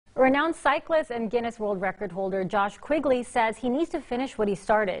Renowned cyclist and Guinness World Record holder Josh Quigley says he needs to finish what he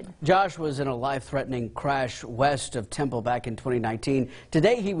started. Josh was in a life-threatening crash west of Temple back in 2019.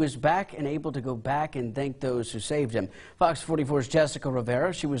 Today he was back and able to go back and thank those who saved him. Fox 44's Jessica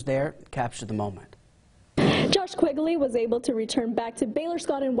Rivera, she was there, captured the moment. Josh Quigley was able to return back to Baylor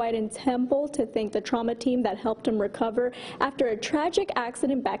Scott & White in Temple to thank the trauma team that helped him recover after a tragic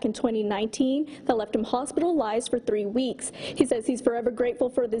accident back in 2019 that left him hospitalized for 3 weeks. He says he's forever grateful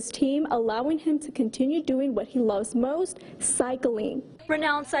for this team, allowing him to continue doing what he loves most, cycling.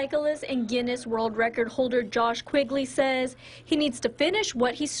 Renowned cyclist and Guinness World Record holder Josh Quigley says he needs to finish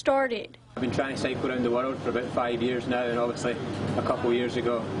what he started. I've been trying to cycle around the world for about 5 years now, and obviously a couple of years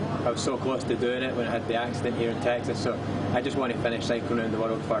ago I was so close to doing it when I had the accident here in Texas, so I just want to finish cycling around the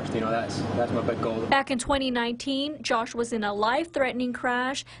world first. You know, that's my big goal. Back in 2019, Josh was in a life-threatening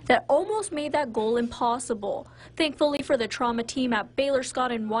crash that almost made that goal impossible. Thankfully for the trauma team at Baylor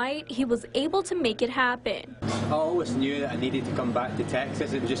Scott & White, he was able to make it happen. I always knew that I needed to come back to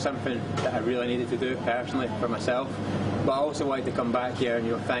Texas. It was just something that I really needed to do personally for myself. But I also wanted to come back here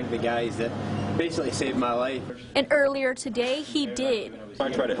and thank the guys that basically saved my life. And earlier today, he did.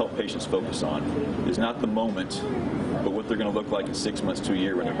 What I try to help patients focus on is not the moment, but what they're going to look like in 6 months to a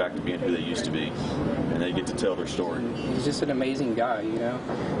year when they're back to being who they used to be, and they get to tell their story. He's just an amazing guy, you know,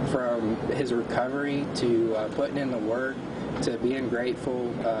 from his recovery to putting in the work to being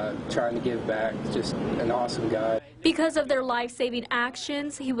grateful, trying to give back. Just an awesome guy. Because of their life-saving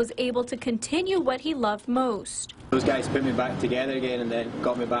actions, he was able to continue what he loved most. Those guys put me back together again and then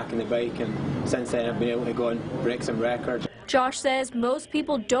got me back on the bike, and since then I've been able to go and break some records. Josh says most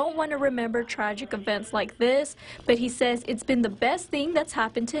people don't want to remember tragic events like this, but he says it's been the best thing that's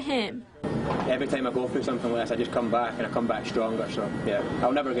happened to him. Every time I go through something like this, I just come back, and I come back stronger, so yeah,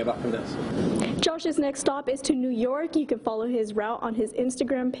 I'll never give up on this. Josh's next stop is to New York. You can follow his route on his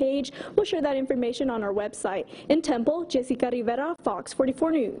Instagram page. We'll share that information on our website. In Temple, Jessica Rivera, Fox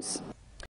 44 News.